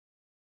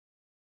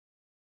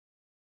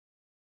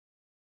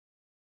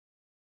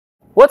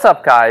What's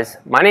up guys,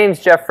 my name is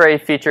Jeff Ray,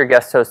 featured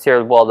guest host here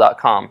at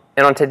Weld.com,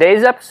 and on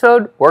today's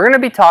episode we're going to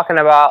be talking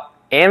about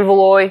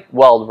ANVILOY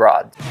weld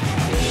rods.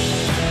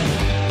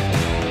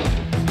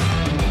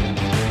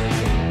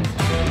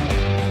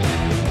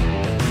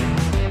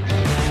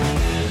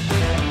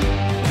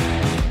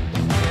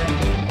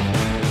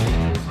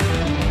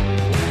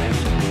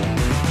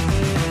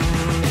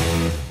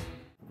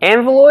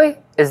 ANVILOY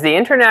is the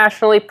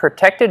internationally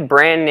protected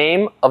brand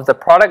name of the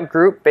product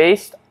group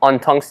based on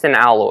tungsten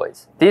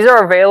alloys. These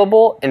are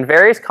available in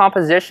various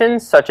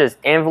compositions such as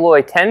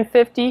ANVILOY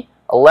 1050,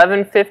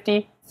 1150,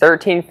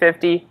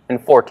 1350, and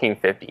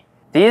 1450.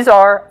 These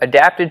are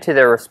adapted to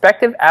their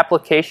respective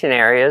application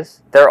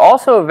areas. They're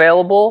also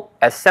available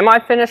as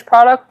semi-finished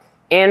product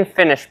and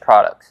finished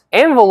products.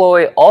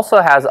 ANVILOY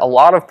also has a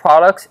lot of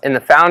products in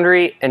the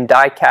foundry and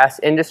die-cast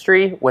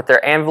industry with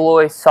their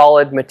ANVILOY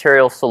solid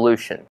material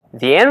solution.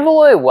 The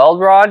ANVILOY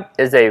weld rod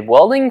is a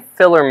welding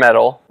filler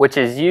metal which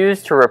is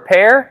used to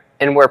repair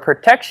and where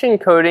protection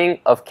coating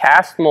of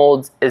cast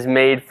molds is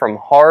made from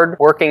hard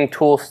working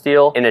tool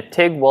steel in a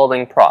TIG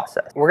welding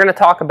process. We're going to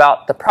talk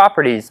about the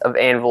properties of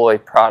ANVILOY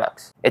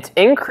products. Its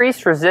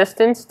increased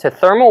resistance to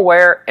thermal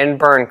wear and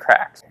burn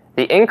cracks.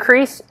 The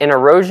increase in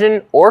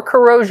erosion or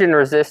corrosion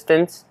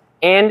resistance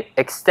and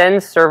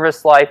extends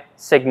service life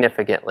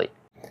significantly.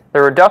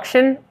 The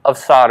reduction of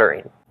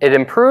soldering. It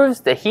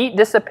improves the heat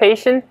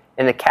dissipation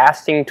in the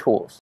casting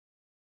tools.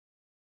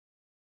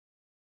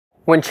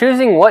 When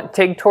choosing what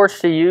TIG torch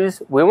to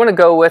use, we want to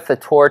go with a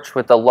torch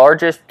with the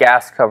largest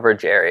gas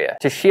coverage area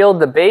to shield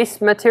the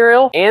base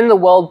material and the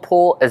weld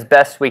pool as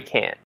best we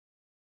can.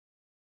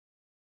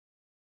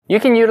 You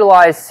can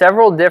utilize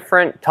several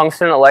different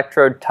tungsten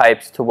electrode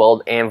types to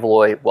weld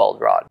ANVILOY weld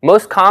rod.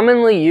 Most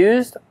commonly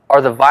used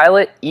are the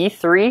violet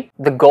E3,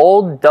 the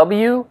gold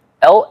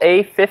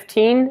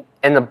WLA15,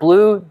 and the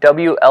blue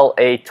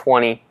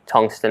WLA20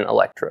 tungsten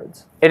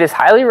electrodes. It is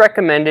highly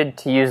recommended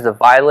to use the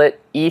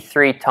violet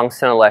E3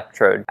 tungsten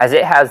electrode as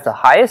it has the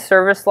highest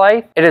service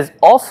life. It is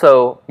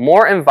also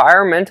more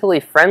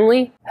environmentally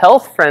friendly,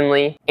 health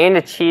friendly, and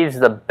achieves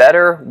the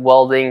better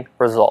welding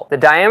result. The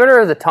diameter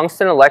of the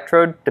tungsten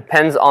electrode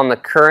depends on the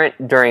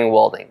current during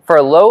welding. For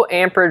a low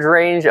amperage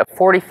range of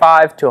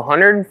 45 to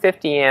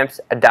 150 amps,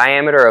 a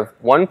diameter of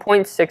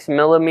 1.6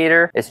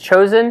 millimeter is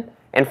chosen.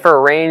 And for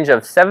a range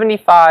of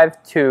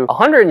 75 to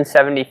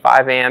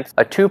 175 amps,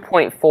 a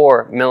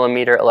 2.4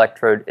 millimeter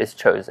electrode is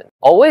chosen.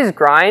 Always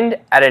grind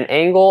at an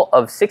angle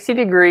of 60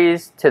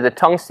 degrees to the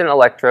tungsten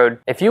electrode.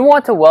 If you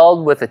want to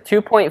weld with a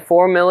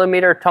 2.4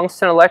 millimeter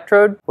tungsten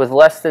electrode with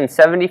less than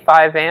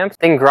 75 amps,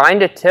 then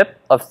grind a tip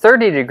of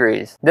 30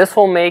 degrees. This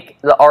will make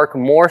the arc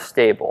more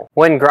stable.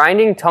 When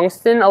grinding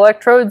tungsten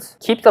electrodes,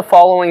 keep the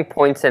following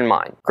points in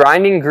mind.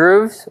 Grinding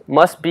grooves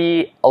must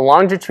be a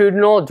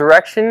longitudinal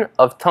direction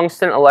of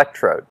tungsten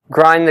electrode.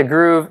 Grind the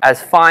groove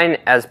as fine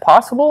as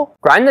possible.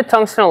 Grind the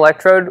tungsten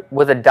electrode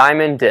with a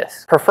diamond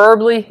disc,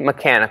 preferably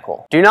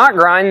mechanical. Do not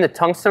grind the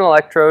tungsten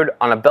electrode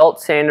on a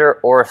belt sander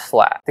or a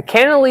slat. The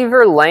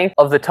cantilever length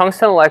of the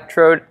tungsten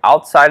electrode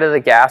outside of the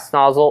gas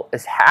nozzle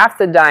is half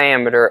the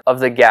diameter of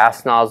the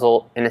gas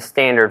nozzle in a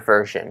standard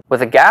version.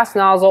 With a gas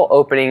nozzle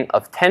opening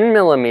of 10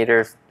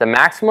 millimeters, the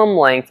maximum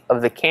length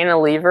of the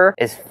cantilever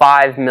is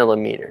 5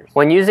 millimeters.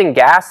 When using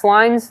gas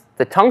lines,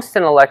 the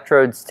tungsten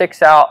electrode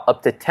sticks out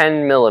up to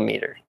 10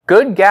 millimeters.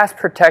 Good gas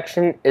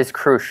protection is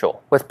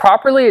crucial. With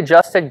properly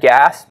adjusted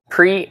gas,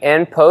 pre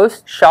and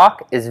post,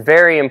 shock is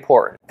very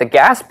important. The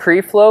gas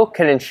pre-flow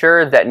can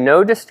ensure that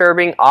no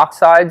disturbing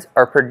oxides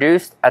are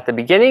produced at the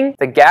beginning.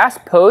 The gas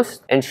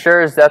post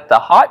ensures that the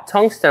hot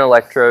tungsten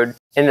electrode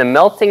in the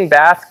melting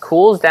bath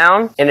cools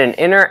down in an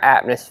inner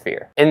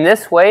atmosphere. In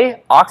this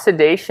way,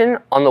 oxidation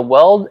on the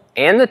weld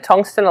and the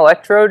tungsten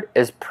electrode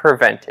is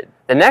prevented.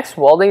 The next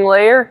welding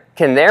layer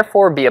can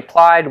therefore be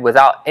applied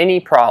without any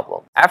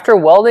problem. After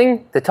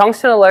welding, the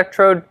tungsten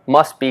electrode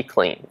must be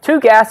cleaned. Two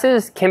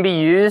gases can be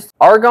used,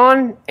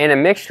 argon and a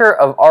mixture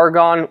of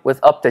argon with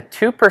up to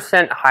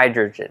 2%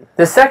 hydrogen.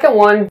 The second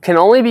one can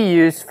only be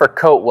used for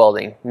coat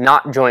welding,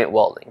 not joint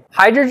welding.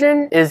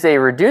 Hydrogen is a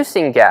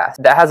reducing gas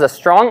that has a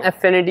strong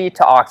affinity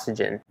to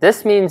oxygen.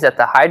 This means that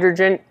the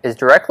hydrogen is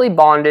directly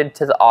bonded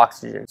to the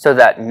oxygen so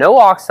that no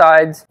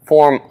oxides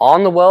form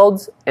on the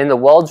welds and the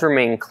welds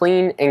remain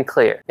clean and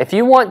clear. If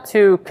you want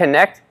to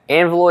connect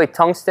ANVILOY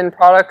tungsten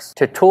products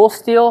to tool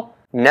steel,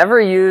 never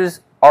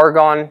use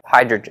argon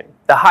hydrogen.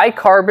 The high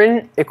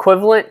carbon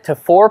equivalent to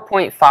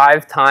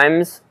 4.5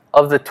 times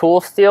of the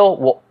tool steel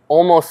will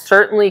almost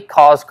certainly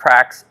cause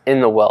cracks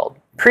in the weld.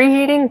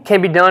 Preheating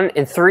can be done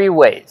in three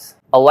ways: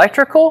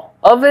 electrical,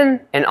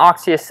 oven, and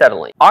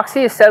oxyacetylene.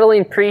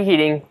 Oxyacetylene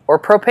preheating, or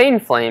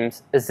propane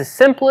flames, is the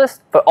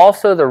simplest but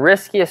also the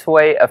riskiest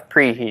way of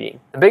preheating.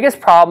 The biggest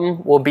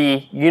problem will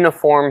be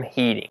uniform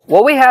heating.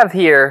 What we have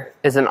here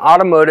is an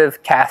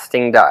automotive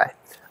casting die.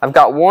 I've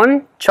got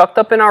one chucked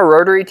up in our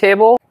rotary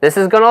table. This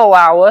is going to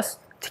allow us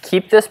to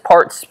keep this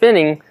part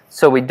spinning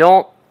so we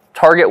don't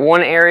target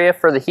one area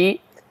for the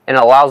heat and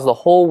allows the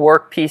whole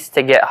workpiece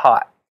to get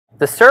hot.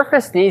 The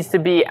surface needs to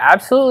be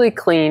absolutely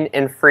clean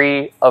and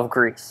free of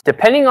grease.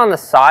 Depending on the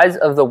size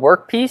of the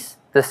workpiece,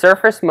 the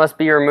surface must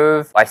be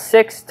removed by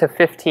 6 to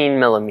 15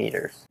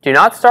 millimeters. Do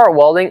not start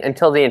welding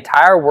until the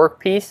entire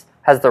workpiece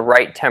has the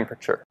right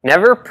temperature.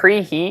 Never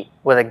preheat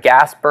with a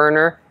gas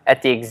burner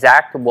at the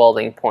exact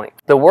welding point.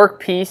 The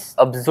workpiece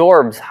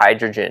absorbs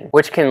hydrogen,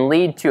 which can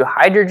lead to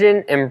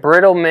hydrogen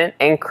embrittlement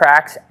and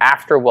cracks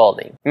after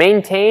welding.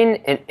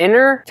 Maintain an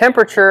inner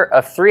temperature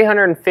of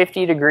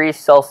 350 degrees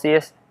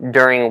Celsius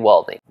during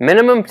welding.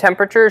 Minimum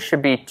temperature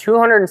should be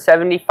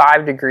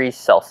 275 degrees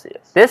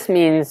Celsius. This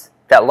means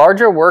that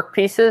larger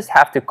workpieces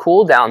have to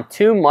cool down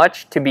too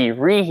much to be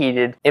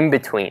reheated in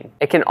between.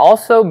 It can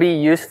also be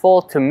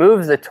useful to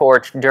move the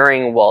torch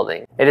during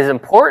welding. It is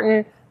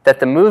important that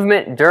the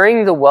movement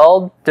during the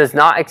weld does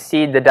not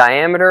exceed the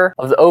diameter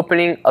of the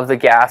opening of the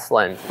gas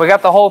lens. We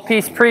got the whole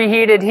piece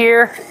preheated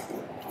here.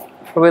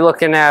 What are we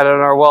looking at on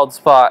our weld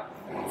spot?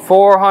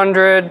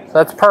 400,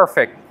 that's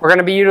perfect. We're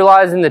gonna be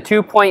utilizing the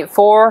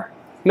 2.4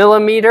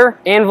 millimeter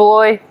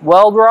ANVILOY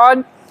weld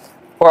rod.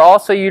 We're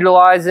also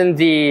utilizing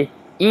the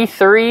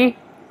E3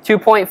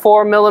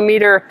 2.4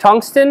 millimeter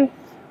tungsten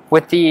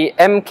with the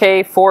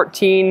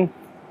MK14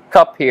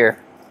 cup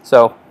here.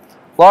 So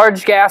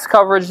large gas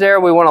coverage there.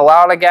 We want a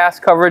lot of gas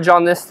coverage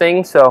on this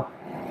thing, so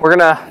we're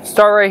gonna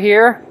start right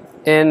here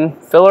and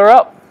fill her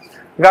up.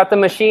 We got the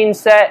machine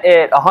set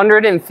at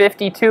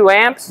 152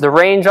 amps. The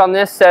range on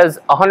this says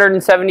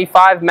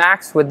 175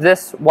 max with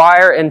this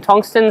wire and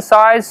tungsten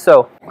size,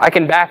 so I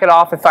can back it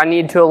off if I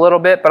need to a little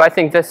bit, but I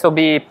think this will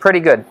be pretty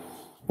good.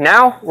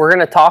 Now we're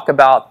gonna talk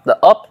about the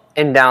up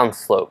and down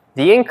slope.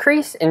 The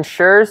increase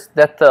ensures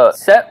that the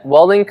set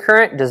welding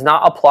current does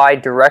not apply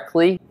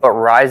directly but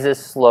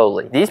rises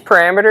slowly. These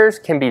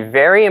parameters can be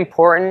very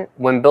important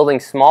when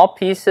building small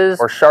pieces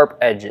or sharp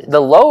edges.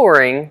 The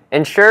lowering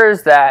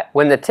ensures that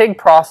when the TIG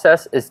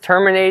process is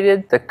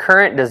terminated, the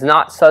current does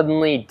not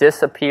suddenly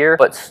disappear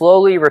but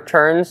slowly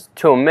returns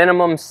to a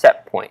minimum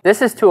set point.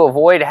 This is to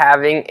avoid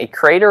having a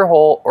crater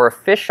hole or a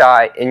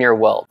fisheye in your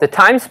weld. The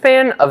time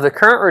span of the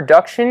current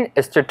reduction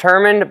is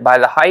determined by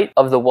the height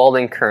of the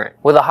welding current.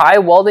 With a high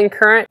welding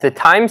current, the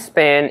time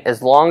span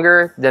is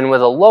longer than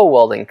with a low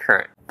welding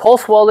current.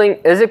 Pulse welding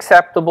is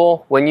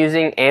acceptable when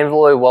using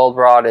ANVILOY weld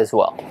rod as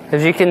well.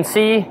 As you can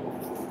see,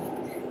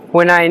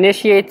 when I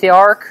initiate the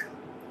arc,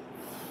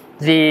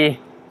 the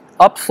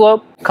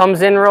upslope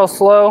comes in real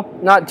slow,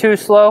 not too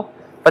slow,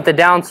 but the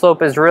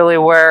downslope is really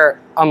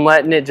where I'm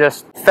letting it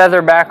just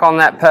feather back on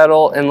that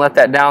pedal and let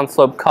that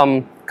downslope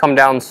come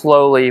down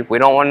slowly. We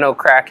don't want no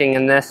cracking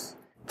in this.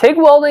 TIG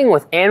welding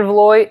with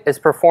ANVILOY is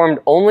performed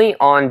only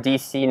on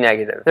DC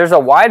negative. There's a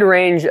wide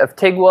range of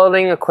TIG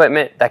welding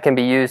equipment that can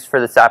be used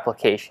for this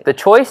application. The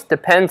choice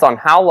depends on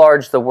how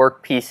large the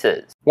workpiece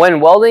is. When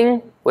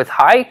welding with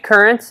high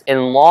currents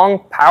and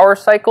long power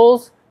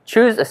cycles,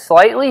 choose a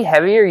slightly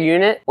heavier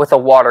unit with a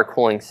water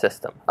cooling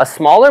system. A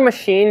smaller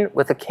machine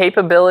with the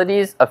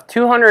capabilities of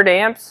 200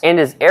 amps and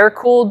is air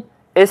cooled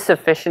is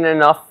sufficient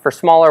enough for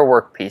smaller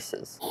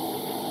workpieces.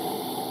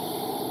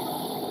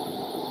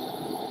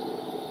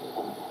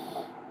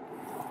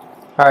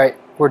 Alright,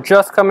 we're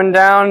just coming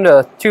down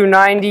to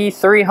 290,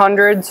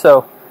 300,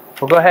 so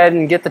we'll go ahead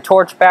and get the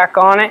torch back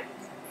on it.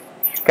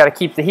 Got to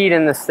keep the heat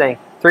in this thing.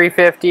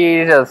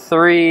 350 to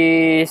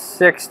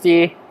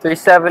 360,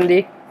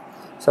 370.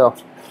 So,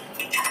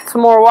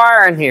 some more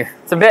wire in here.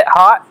 It's a bit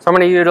hot, so I'm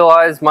going to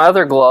utilize my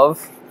other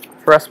glove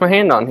to rest my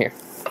hand on here.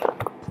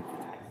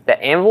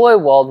 The ANVILOY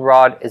weld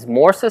rod is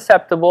more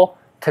susceptible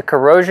to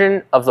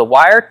corrosion of the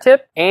wire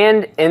tip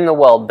and in the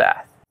weld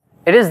bath.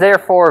 It is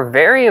therefore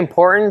very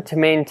important to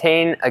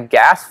maintain a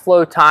gas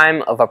flow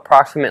time of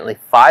approximately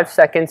 5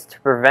 seconds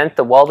to prevent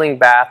the welding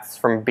baths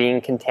from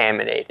being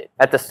contaminated.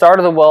 At the start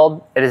of the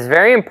weld, it is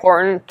very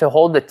important to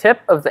hold the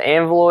tip of the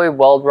ANVILOY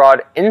weld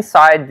rod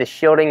inside the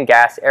shielding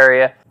gas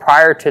area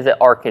prior to the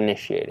arc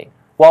initiating.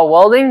 While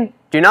welding,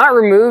 do not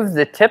remove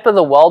the tip of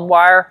the weld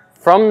wire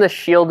from the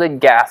shielded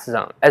gas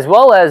zone. As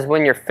well as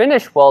when you're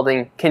finished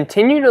welding,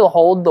 continue to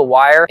hold the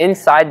wire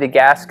inside the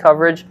gas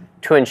coverage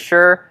to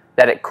ensure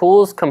that it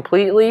cools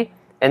completely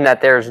and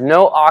that there's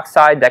no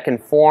oxide that can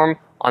form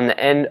on the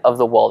end of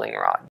the welding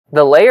rod.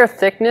 The layer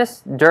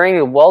thickness during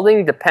the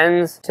welding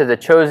depends to the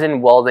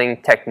chosen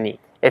welding technique.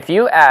 If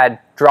you add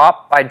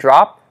drop by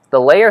drop,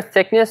 the layer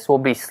thickness will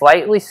be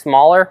slightly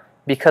smaller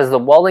because the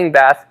welding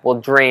bath will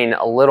drain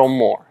a little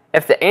more.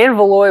 If the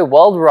ANVILOY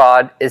weld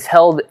rod is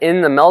held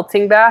in the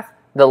melting bath,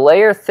 the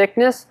layer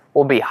thickness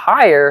will be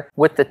higher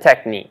with the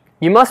technique.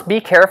 You must be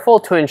careful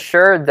to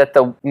ensure that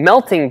the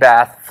melting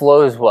bath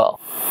flows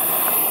well.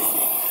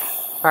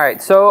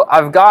 Alright, so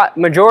I've got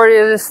majority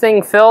of this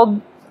thing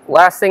filled.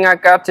 Last thing I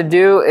got to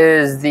do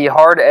is the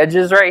hard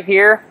edges right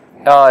here.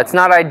 It's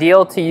not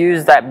ideal to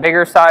use that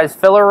bigger size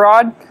filler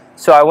rod,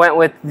 so I went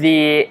with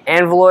the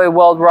ANVILOY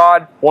weld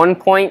rod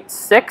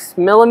 1.6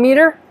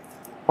 millimeter.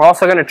 We're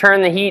also going to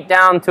turn the heat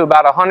down to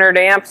about 100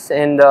 amps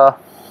and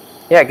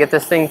yeah, get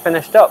this thing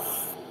finished up.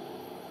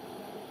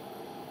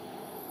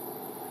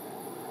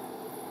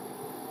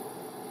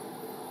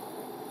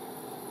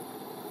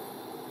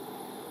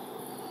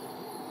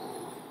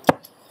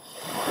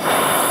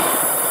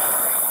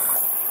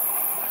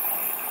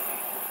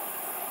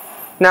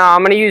 Now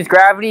I'm going to use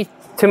gravity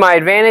to my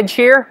advantage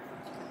here,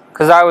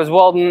 because I was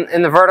welding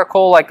in the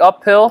vertical, like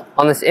uphill.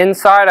 On this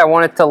inside, I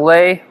want it to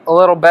lay a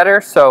little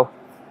better, so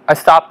I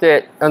stopped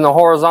it in the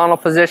horizontal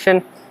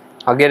position.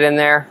 I'll get in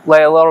there,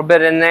 lay a little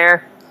bit in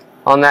there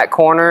on that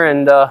corner,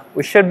 and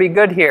we should be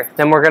good here.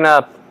 Then we're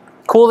gonna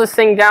cool this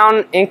thing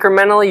down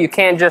incrementally. You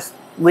can't just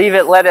leave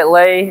it, let it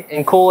lay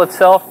and cool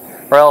itself,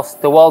 or else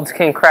the welds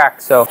can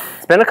crack. So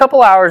it's been a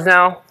couple hours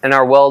now and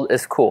our weld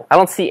is cool. I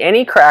don't see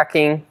any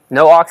cracking,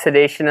 no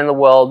oxidation in the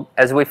weld,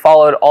 as we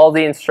followed all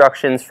the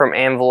instructions from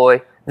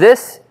ANVILOY.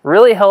 This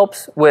really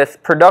helps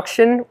with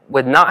production,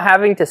 with not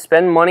having to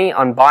spend money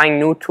on buying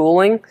new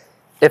tooling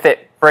if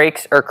it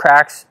breaks or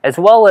cracks, as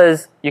well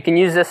as you can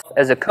use this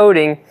as a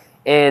coating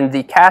and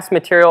the cast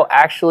material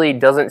actually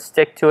doesn't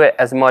stick to it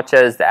as much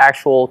as the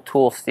actual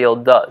tool steel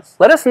does.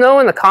 Let us know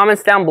in the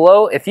comments down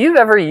below if you've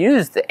ever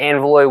used the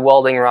ANVILOY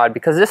welding rod,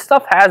 because this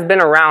stuff has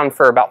been around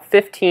for about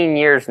 15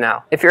 years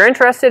now. If you're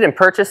interested in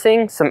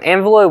purchasing some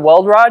ANVILOY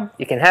weld rod,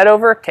 you can head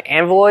over to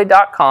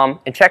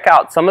ANVILOY.com and check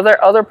out some of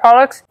their other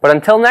products. But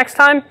until next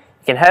time,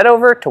 you can head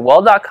over to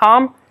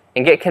Weld.com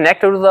and get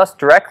connected with us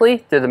directly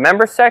through the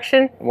members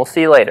section, and we'll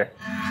see you later.